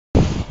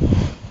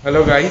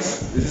Hello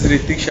guys, this is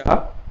Ritik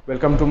Shah.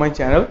 Welcome to my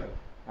channel,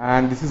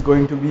 and this is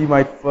going to be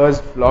my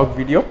first vlog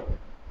video.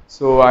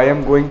 So I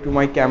am going to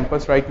my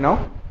campus right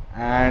now,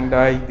 and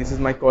this is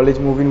my college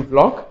moving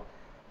vlog.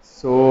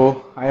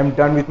 So I am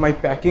done with my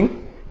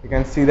packing. You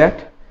can see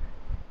that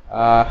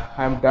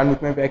I am done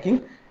with my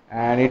packing,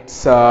 and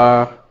it's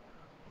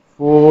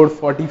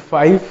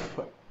 4:45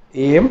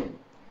 a.m.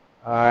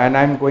 And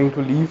I'm going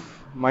to leave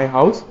my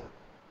house.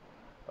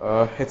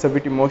 It's a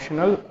bit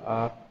emotional.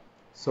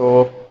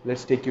 So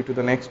let's take you to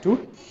the next tour.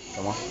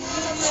 Come on.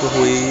 So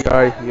we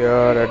are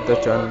here at the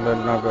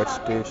Chandanagar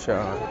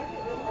station.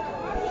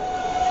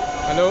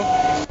 Hello.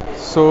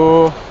 So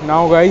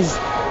now guys,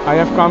 I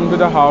have come to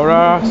the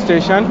Howrah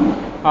station,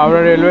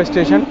 Howrah railway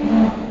station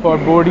for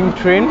boarding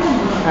train,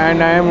 and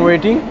I am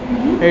waiting.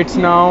 It's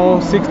now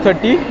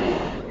 6:30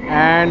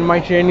 and my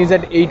train is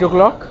at 8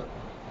 o'clock.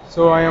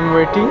 So I am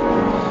waiting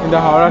in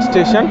the Howrah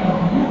station.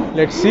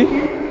 Let's see.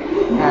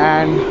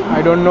 And I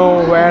don't know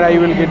where I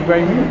will get my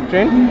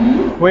train,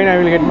 when I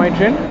will get my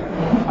train.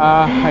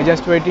 I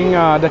just waiting.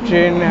 The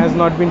train has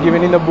not been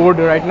given in the board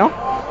right now,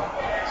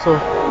 so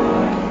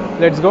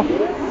let's go.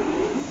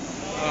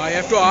 I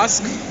have to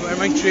ask where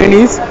my train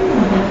is. I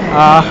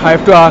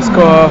have to ask,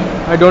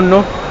 I don't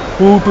know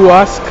who to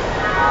ask.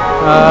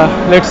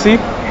 Let's see.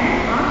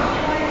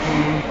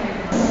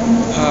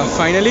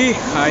 Finally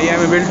I am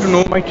able to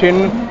know my train.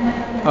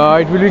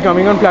 It will be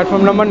coming on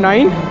platform number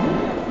 9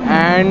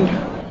 and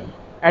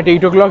at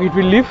 8 o'clock it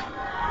will leave.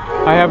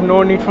 I have no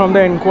need from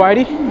the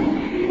inquiry.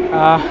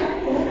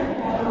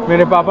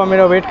 मेरे पापा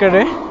मेरा wait कर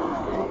रहे हैं.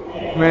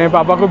 मैंने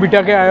पापा को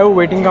बिठा के आया हूँ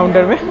वेटिंग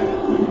काउंटर में.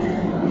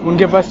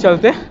 उनके पास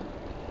चलते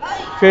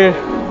फिर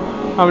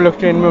हम लोग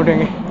ट्रेन में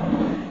उठेंगे.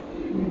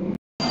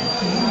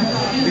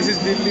 This is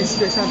Delhi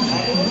station.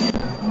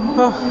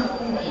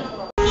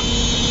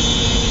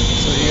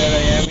 So here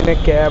I am in a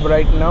cab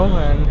right now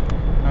and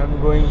I'm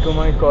going to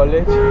my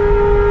college.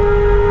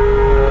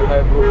 I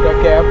booked a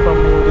cab from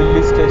New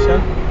Delhi station.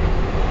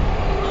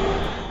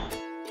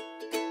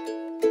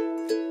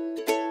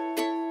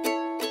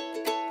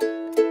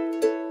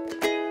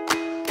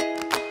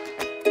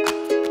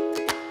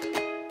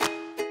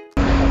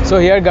 So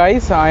here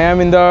guys, I am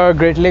in the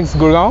Great Lakes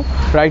Gurgaon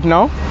right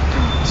now.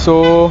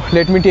 So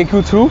let me take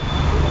you through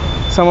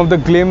some of the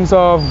glimpses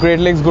of Great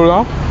Lakes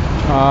Gurgaon.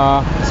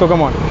 So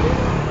come on.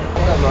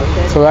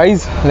 So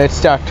guys, let's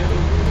start.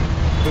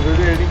 तो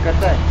video editing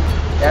करता है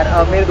यार.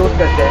 अब मेरे दोस्त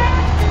करते हैं.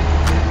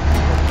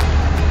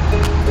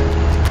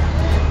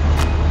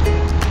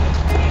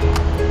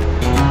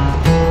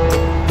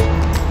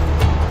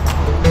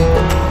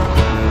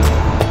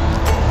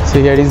 So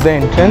here is the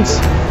entrance,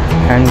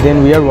 and then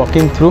we are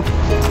walking through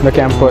the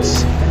campus.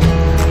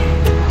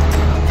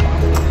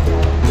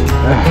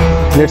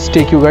 Let's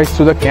take you guys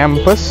to the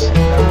campus.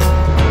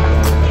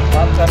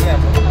 काम कर रहे हैं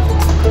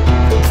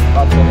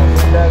आप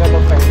जाएगा तो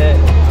पहले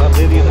आप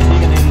दे दिए तो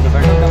ठीक है, नहीं तो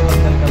बैठो काम कर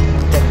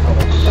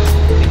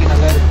लेकिन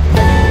अगर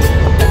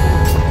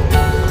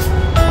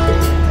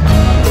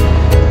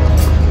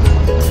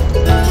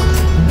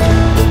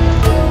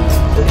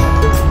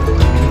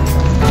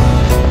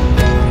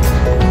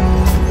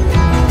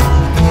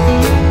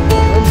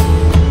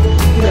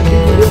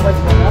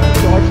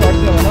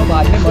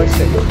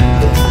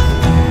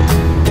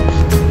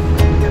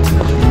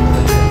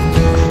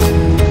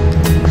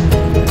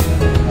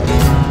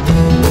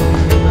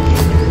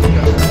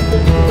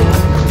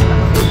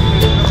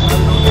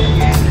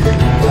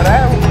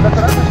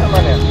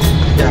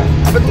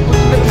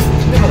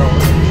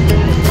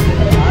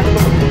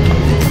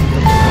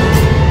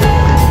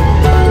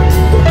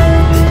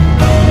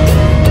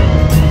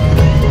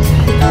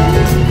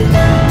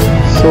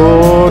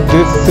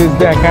this is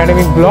the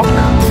academic block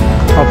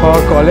of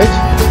our college,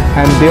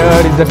 and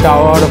there is the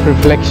tower of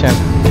reflection.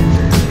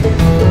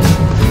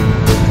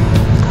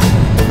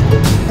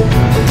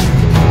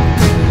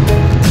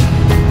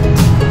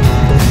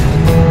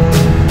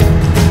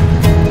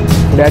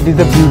 That is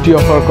the beauty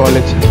of our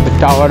college, the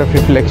tower of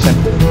reflection.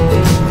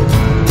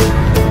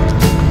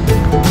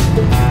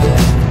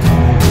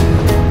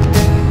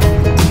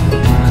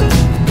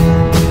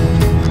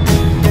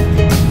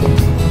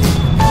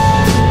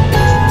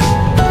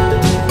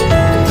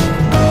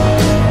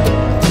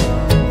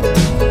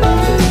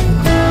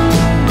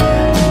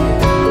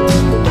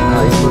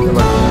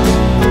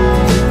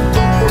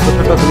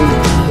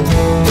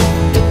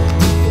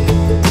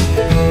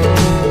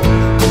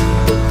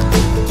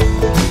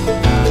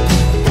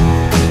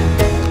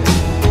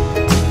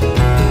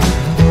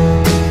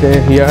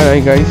 Here I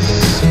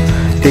guys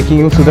taking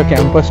you to the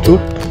campus tour.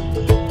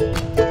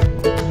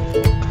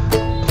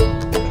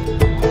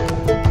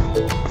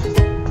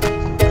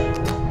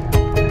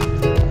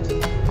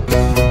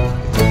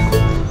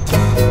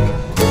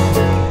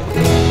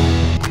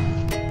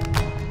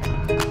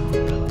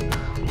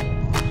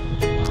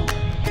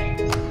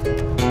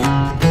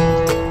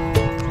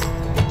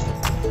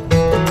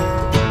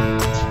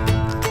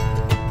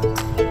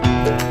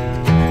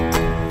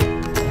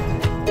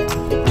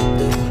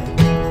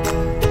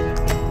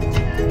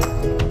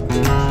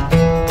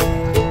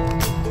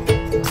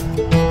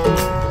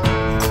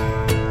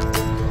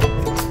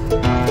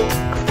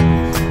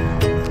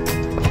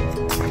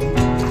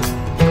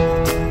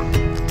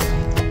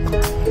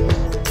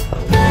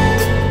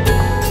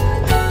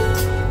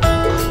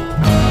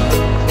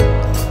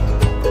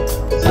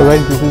 So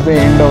guys, this is the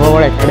end of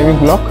our academic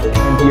block,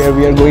 and here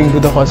we are going to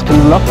the hostel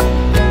block.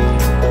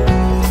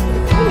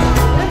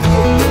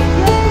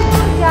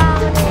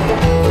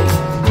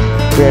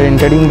 We are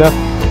entering the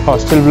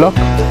hostel block.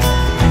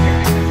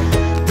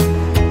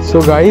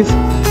 So guys,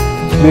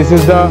 this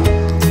is the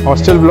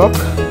hostel block.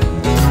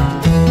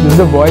 This is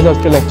the boys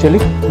hostel actually.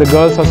 The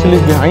girls hostel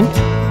is behind.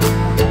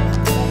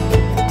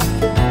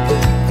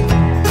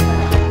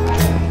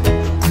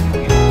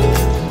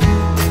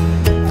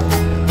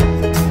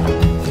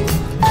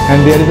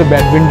 And there is a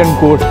badminton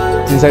court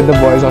inside the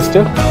boys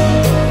hostel.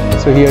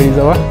 So here is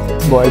our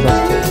boys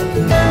hostel.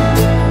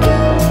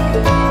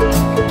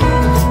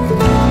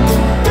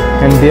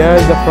 And there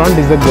the front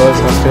is the girls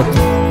hostel.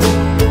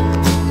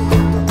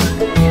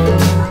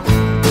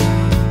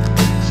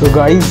 So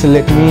guys,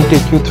 let me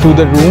take you through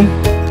the room.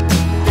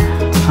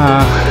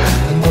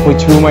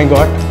 Which room I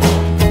got.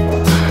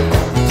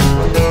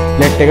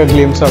 Let's take a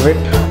glimpse of it.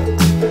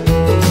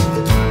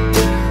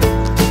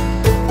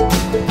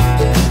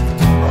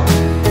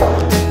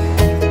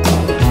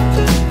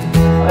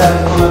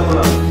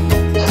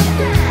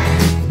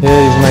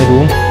 Here is my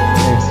room.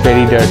 It's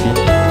very dirty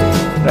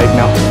right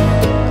now.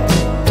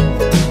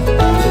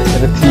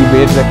 There are 3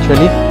 beds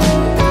actually.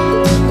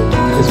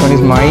 This one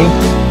is mine.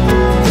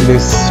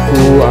 These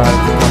 2 are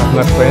one of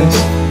my friends.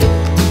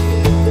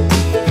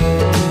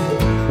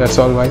 That's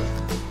all right.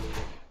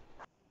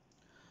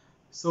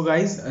 So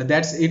guys,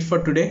 that's it for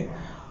today.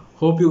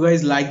 Hope you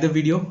guys like the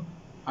video.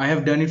 I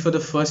have done it for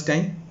the first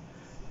time.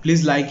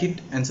 Please like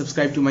it and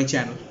subscribe to my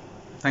channel.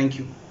 Thank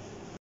you.